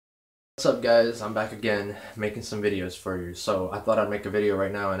What's up guys, I'm back again making some videos for you. So I thought I'd make a video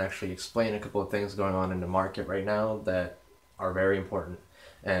right now and actually explain a couple of things going on in the market right now that are very important.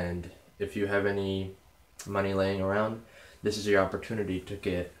 And if you have any money laying around, this is your opportunity to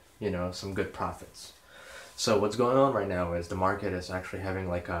get, some good profits. So what's going on right now is the market is actually having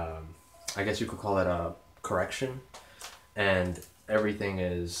like a, I guess you could call it a correction, and everything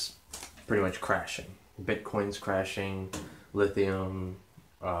is pretty much crashing. Bitcoin's crashing, lithium,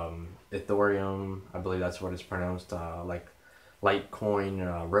 Ethereum, I believe that's what it's pronounced, like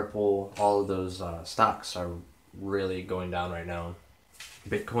Litecoin, Ripple, all of those stocks are really going down right now.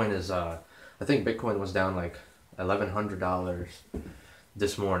 Bitcoin is, I think Bitcoin was down like $1,100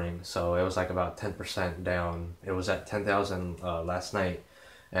 this morning, so it was like about 10% down. It was at 10,000 last night,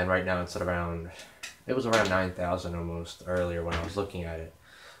 and right now it's at around, it was around 9,000 almost earlier when I was looking at it.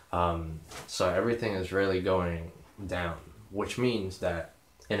 So everything is really going down, which means that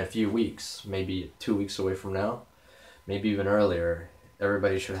in a few weeks, maybe 2 weeks away from now, maybe even earlier,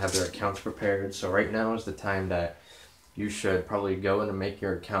 everybody should have their accounts prepared. So right now is the time that you should probably go in and make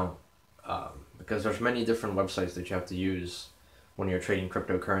your account, because there's many different websites that you have to use when you're trading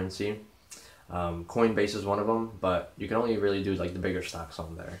cryptocurrency. Coinbase is one of them, but you can only really do like the bigger stocks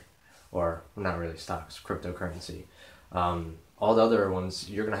on there, or not really stocks, cryptocurrency. All the other ones,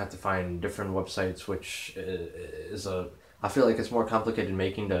 you're gonna have to find different websites, which is I feel like it's more complicated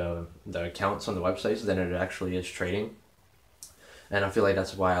making the accounts on the websites than it actually is trading. And I feel like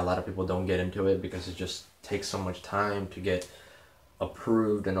that's why a lot of people don't get into it, because it just takes so much time to get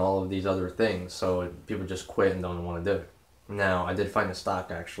approved and all of these other things. So people just quit and don't want to do it. Now, I did find a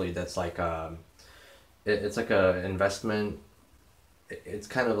stock actually that's like it's like a investment. It's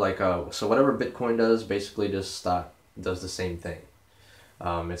kind of like so whatever Bitcoin does, basically this stock does the same thing.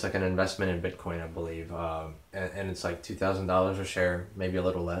 It's like an investment in Bitcoin, I believe, and it's like $2,000 a share, maybe a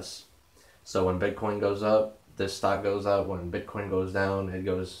little less. So when Bitcoin goes up, this stock goes up. When Bitcoin goes down, it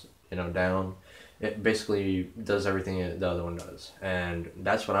goes, down. It basically does everything the other one does, and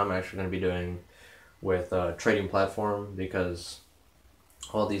that's what I'm actually going to be doing with a trading platform, because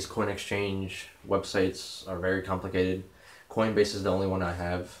all these coin exchange websites are very complicated. Coinbase is the only one I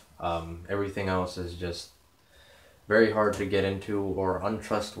have. Everything else is just very hard to get into or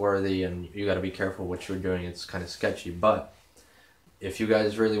untrustworthy, and you got to be careful what you're doing. It's kind of sketchy. But if you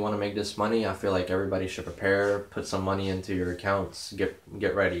guys really want to make this money, I feel like everybody should prepare, put some money into your accounts,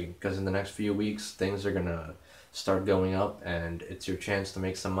 get ready, because in the next few weeks things are gonna start going up, and it's your chance to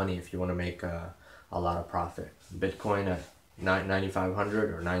make some money if you want to make a lot of profit. Bitcoin at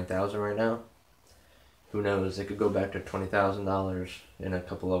 9,500 or 9,000 right now. Who knows? It could go back to $20,000 in a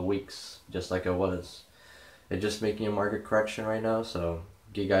couple of weeks, just like it was. It's just making a market correction right now, so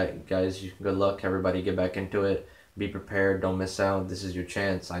guys, good luck. Everybody get back into it. Be prepared. Don't miss out. This is your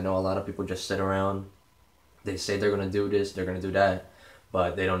chance. I know a lot of people just sit around. They say they're going to do this, they're going to do that,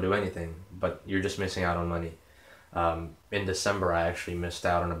 but they don't do anything. But you're just missing out on money. In December, I actually missed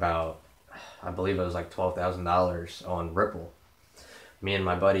out on about, I believe it was like $12,000 on Ripple. Me and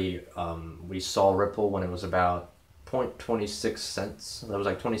my buddy, we saw Ripple when it was about 0.26 cents. That was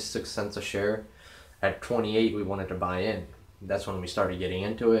like 26 cents a share. At 28, we wanted to buy in. That's when we started getting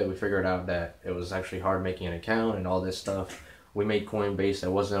into it. We figured out that it was actually hard making an account and all this stuff. We made Coinbase. It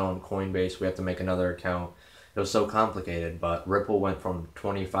wasn't on Coinbase. We had to make another account. It was so complicated, but Ripple went from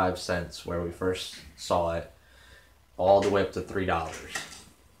 25 cents, where we first saw it, all the way up to $3.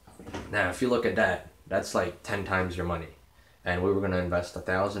 Now, if you look at that, that's like 10 times your money. And we were going to invest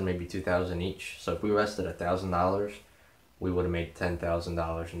 1,000, maybe 2,000 each. So if we invested $1,000, we would have made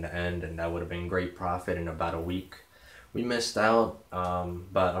 $10,000 in the end, and that would have been great profit in about a week. We missed out,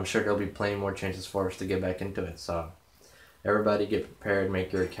 but I'm sure there'll be plenty more chances for us to get back into it. So everybody get prepared,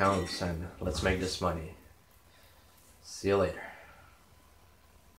 make your accounts, and let's make this money. See you later.